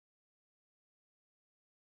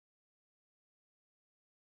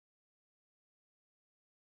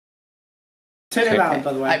Turn it around,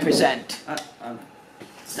 by the way. I present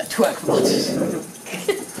the Twerkbot.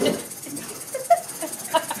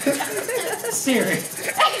 Siri.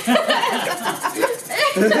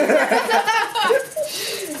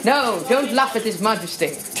 No, don't laugh at His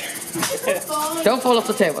Majesty. Don't fall off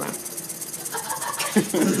the table now.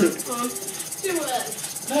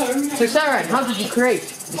 So Sarah, how did you create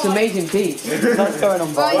this amazing piece? What's going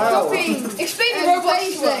on, By wow. copying Explain the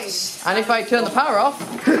robots to us. And if I turn the power off,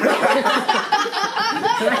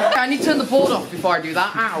 I need to turn the board off before I do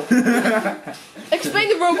that. Ow! Explain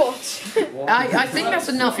the robots. I think that's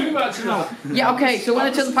enough. Yeah, okay. So when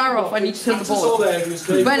I turn the power off, I need to turn the board.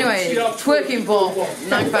 But anyway, twerking ball,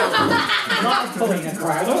 £9. Not pulling a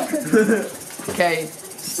crowd. Okay.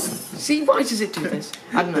 See, why does it do this?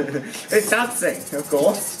 I don't know. It's dancing, of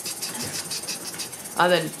course.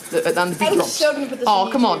 And then the beat I'm drops. so gonna put this Oh,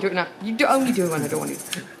 on come on, YouTube. do it now. You only do it when I don't want it.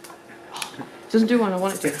 It doesn't do it when I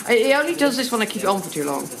want it to. It only does this when I keep it on for too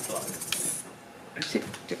long. See,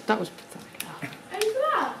 that was pathetic.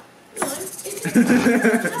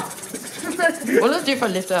 What does it do if I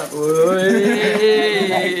lift up?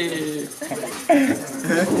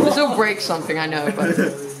 This will break something, I know, but...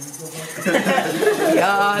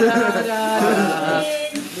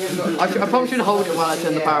 I probably shouldn't hold it while I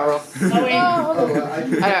turn the power off.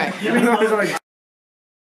 Anyway.